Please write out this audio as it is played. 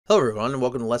Hello everyone and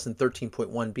welcome to lesson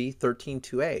 13.1B,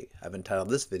 13.2a. I've entitled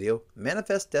this video,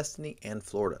 Manifest Destiny and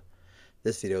Florida.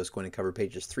 This video is going to cover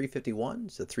pages 351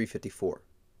 to 354.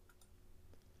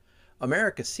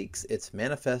 America seeks its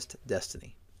manifest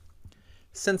destiny.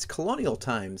 Since colonial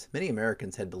times, many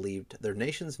Americans had believed their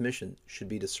nation's mission should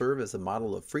be to serve as a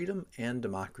model of freedom and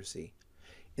democracy.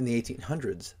 In the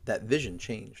 1800s, that vision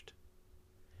changed.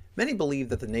 Many believed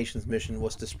that the nation's mission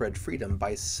was to spread freedom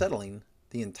by settling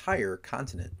the entire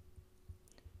continent.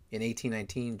 In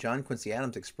 1819, John Quincy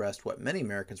Adams expressed what many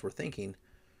Americans were thinking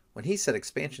when he said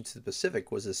expansion to the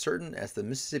Pacific was as certain as the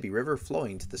Mississippi River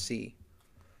flowing to the sea.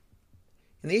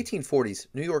 In the 1840s,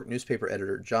 New York newspaper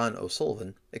editor John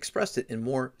O'Sullivan expressed it in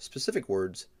more specific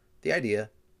words, the idea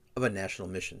of a national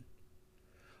mission.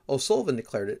 O'Sullivan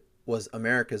declared it was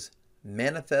America's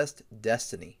manifest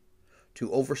destiny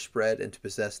to overspread and to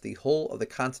possess the whole of the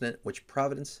continent which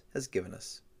Providence has given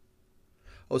us.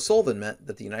 O'Sullivan meant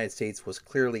that the United States was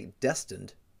clearly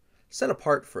destined, set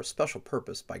apart for a special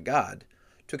purpose by God,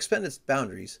 to expand its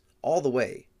boundaries all the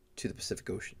way to the Pacific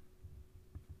Ocean.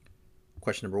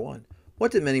 Question number 1.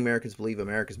 What did many Americans believe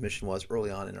America's mission was early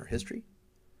on in our history?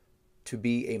 To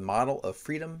be a model of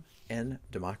freedom and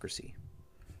democracy.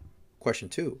 Question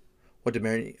 2. What did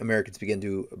many Americans begin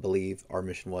to believe our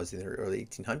mission was in the early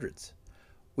 1800s?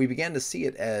 We began to see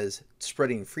it as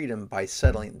spreading freedom by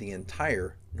settling the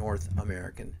entire North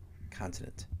American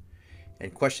continent.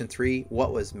 And question 3,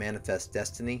 what was manifest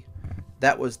destiny?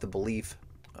 That was the belief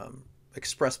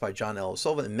expressed by John L.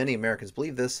 O'Sullivan, and many Americans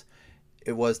believe this.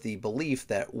 It was the belief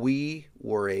that we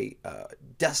were a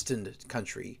destined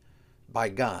country by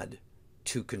God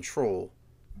to control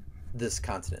this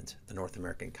continent, the North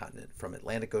American continent, from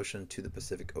Atlantic Ocean to the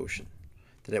Pacific Ocean,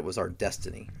 that it was our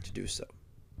destiny to do so.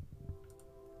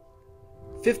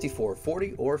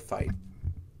 54-40 or fight.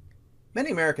 Many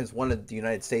Americans wanted the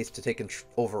United States to take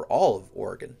over all of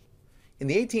Oregon. In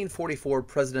the 1844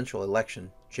 presidential election,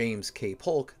 James K.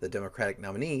 Polk, the Democratic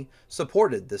nominee,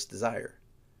 supported this desire.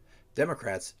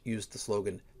 Democrats used the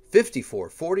slogan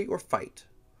 54-40 or fight,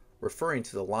 referring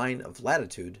to the line of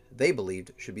latitude they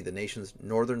believed should be the nation's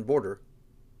northern border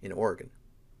in Oregon.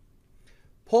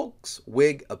 Polk's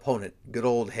Whig opponent, good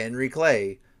old Henry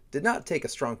Clay, did not take a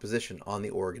strong position on the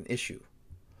Oregon issue.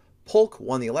 Polk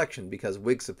won the election because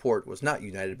Whig support was not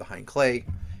united behind Clay,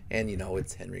 and you know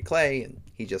it's Henry Clay, and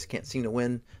he just can't seem to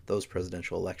win those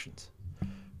presidential elections.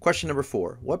 Question number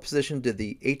 4. What position did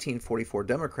the 1844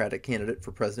 Democratic candidate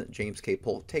for President James K.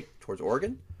 Polk take towards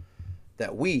Oregon?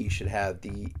 That we should have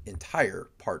the entire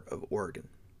part of Oregon.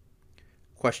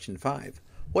 Question 5.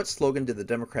 What slogan did the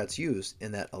Democrats use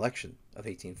in that election of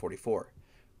 1844?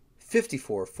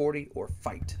 54-40 or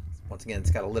fight. Once again,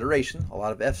 it's got alliteration, a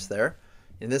lot of F's there.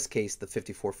 In this case, the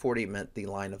 54-40 meant the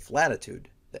line of latitude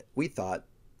that we thought,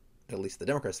 at least the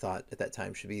Democrats thought at that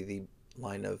time, should be the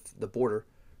line of the border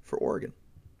for Oregon.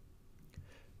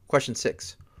 Question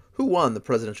 6. Who won the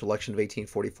presidential election of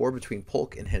 1844 between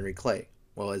Polk and Henry Clay?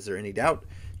 Well, is there any doubt?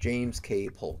 James K.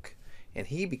 Polk. And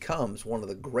he becomes one of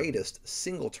the greatest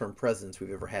single-term presidents we've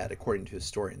ever had, according to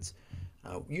historians.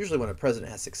 Usually when a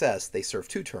president has success, they serve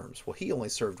 2 terms. Well, he only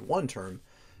served 1 term,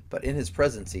 but in his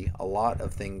presidency, a lot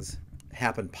of things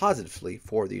happened positively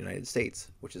for the United States,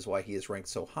 which is why he is ranked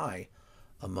so high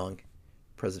among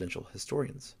presidential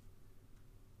historians.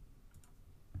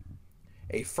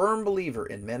 A firm believer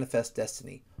in manifest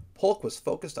destiny, Polk was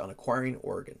focused on acquiring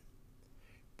Oregon.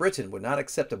 Britain would not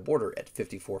accept a border at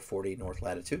 54-40 north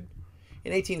latitude.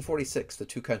 In 1846, the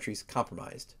 2 countries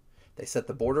compromised. They set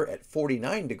the border at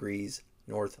 49 degrees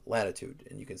north latitude,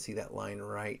 and you can see that line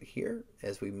right here.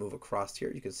 As we move across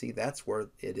here, you can see that's where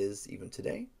it is even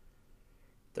today.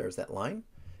 There's that line.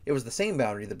 It was the same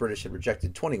boundary the British had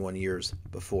rejected 21 years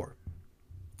before.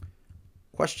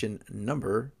 Question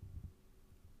number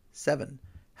 7.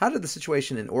 How did the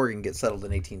situation in Oregon get settled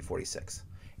in 1846?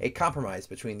 A compromise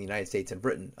between the United States and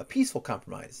Britain, a peaceful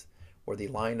compromise, where the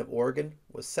line of Oregon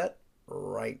was set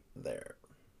right there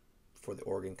for the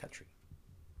Oregon country.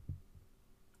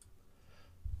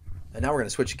 And now we're going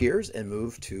to switch gears and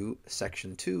move to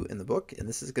section 2 in the book, and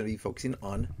this is going to be focusing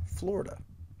on Florida.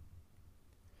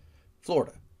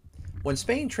 Florida. When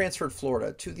Spain transferred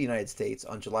Florida to the United States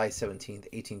on July 17,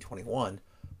 1821,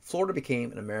 Florida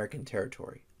became an American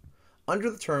territory.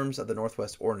 Under the terms of the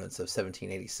Northwest Ordinance of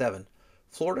 1787,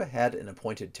 Florida had an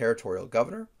appointed territorial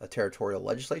governor, a territorial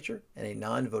legislature, and a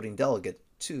non-voting delegate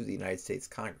to the United States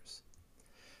Congress.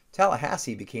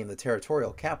 Tallahassee became the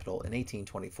territorial capital in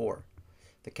 1824.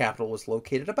 The capital was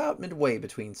located about midway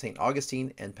between St.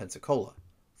 Augustine and Pensacola,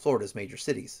 Florida's major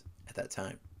cities at that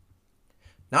time.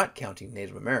 Not counting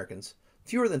Native Americans,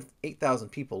 Fewer than 8,000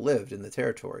 people lived in the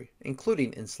territory,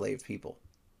 including enslaved people.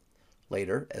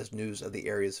 Later, as news of the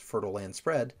area's fertile land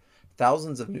spread,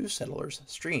 thousands of new settlers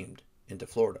streamed into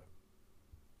Florida.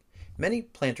 Many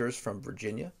planters from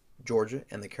Virginia, Georgia,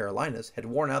 and the Carolinas had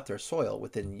worn out their soil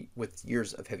with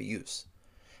years of heavy use.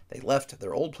 They left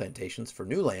their old plantations for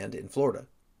new land in Florida.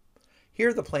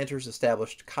 Here the planters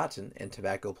established cotton and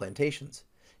tobacco plantations,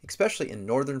 especially in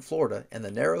northern Florida and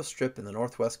the narrow strip in the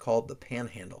northwest called the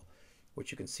Panhandle,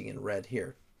 which you can see in red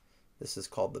here. This is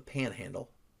called the Panhandle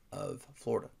of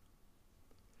Florida.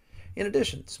 In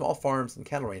addition, small farms and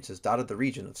cattle ranches dotted the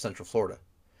region of Central Florida.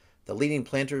 The leading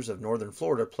planters of northern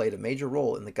Florida played a major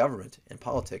role in the government and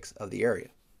politics of the area.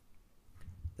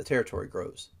 The territory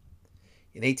grows.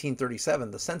 In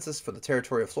 1837, the census for the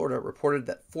territory of Florida reported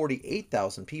that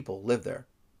 48,000 people lived there.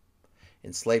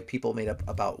 Enslaved people made up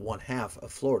about one-half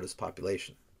of Florida's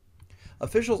population.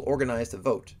 Officials organized a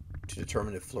vote to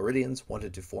determine if Floridians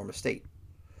wanted to form a state.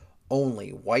 Only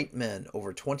white men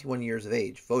over 21 years of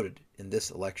age voted in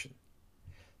this election.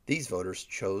 These voters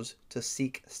chose to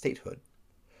seek statehood.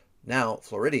 Now,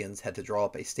 Floridians had to draw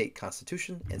up a state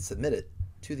constitution and submit it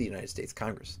to the United States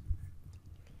Congress.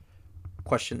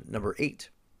 Question number 8.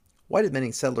 Why did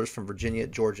many settlers from Virginia,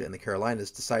 Georgia, and the Carolinas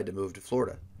decide to move to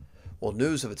Florida? Well,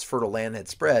 news of its fertile land had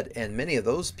spread, and many of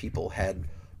those people had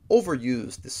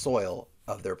overused the soil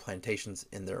of their plantations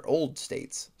in their old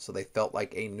states, so they felt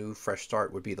like a new, fresh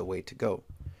start would be the way to go.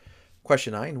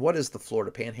 Question 9. What is the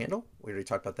Florida Panhandle? We already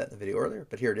talked about that in the video earlier,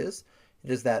 but here it is.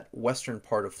 It is that western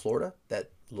part of Florida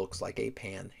that looks like a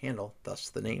panhandle, thus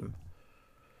the name.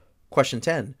 Question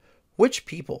 10. Which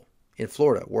people in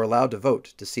Florida were allowed to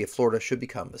vote to see if Florida should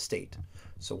become a state?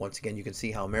 So once again, you can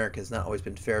see how America has not always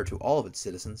been fair to all of its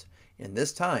citizens. In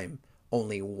this time,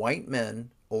 only white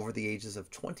men over the ages of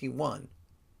 21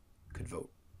 could vote.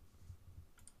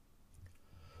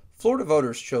 Florida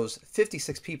voters chose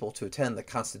 56 people to attend the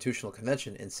Constitutional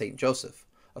Convention in St. Joseph,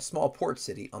 a small port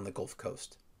city on the Gulf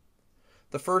Coast.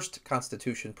 The first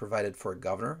Constitution provided for a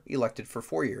governor elected for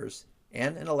 4 years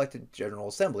and an elected General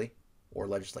Assembly or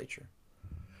legislature.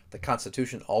 The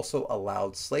Constitution also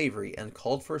allowed slavery and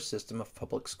called for a system of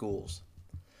public schools.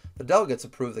 The delegates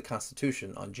approved the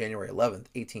Constitution on January 11,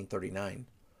 1839.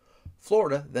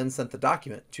 Florida then sent the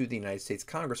document to the United States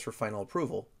Congress for final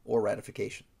approval or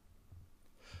ratification.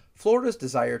 Florida's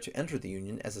desire to enter the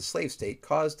Union as a slave state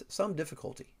caused some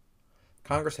difficulty.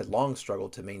 Congress had long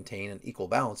struggled to maintain an equal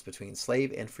balance between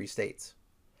slave and free states.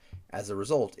 As a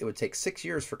result, it would take 6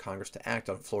 years for Congress to act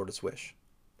on Florida's wish.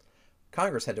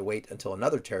 Congress had to wait until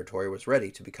another territory was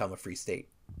ready to become a free state.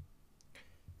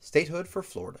 Statehood for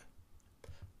Florida.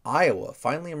 Iowa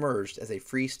finally emerged as a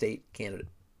free state candidate.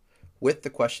 With the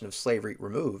question of slavery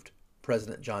removed,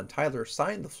 President John Tyler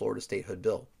signed the Florida Statehood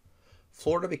Bill.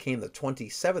 Florida became the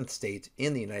 27th state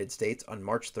in the United States on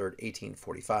March 3,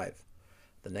 1845.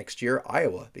 The next year,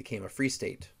 Iowa became a free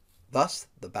state. Thus,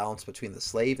 the balance between the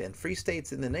slave and free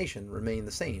states in the nation remained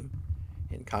the same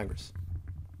in Congress.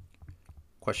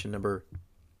 Question number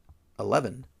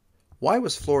 11. Why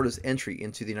was Florida's entry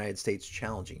into the United States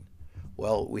challenging?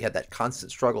 Well, we had that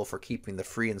constant struggle for keeping the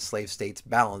free and slave states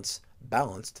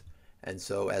balanced, and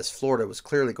so as Florida was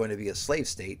clearly going to be a slave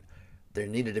state, there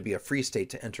needed to be a free state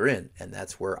to enter in, and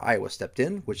that's where Iowa stepped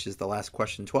in, which is the last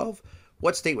question 12.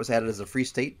 What state was added as a free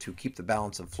state to keep the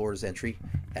balance of Florida's entry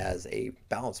as a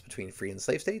balance between free and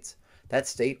slave states? That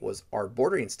state was our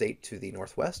bordering state to the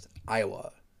northwest,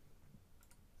 Iowa.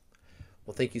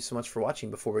 Well, thank you so much for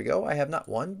watching. Before we go, I have not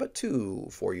one, but two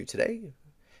for you today.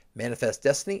 Manifest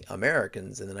Destiny,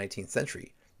 Americans in the 19th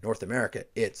Century. North America,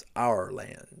 it's our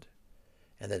land.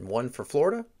 And then one for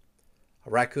Florida, a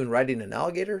raccoon riding an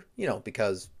alligator,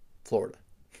 because Florida.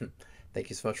 Thank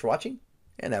you so much for watching,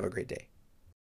 and have a great day.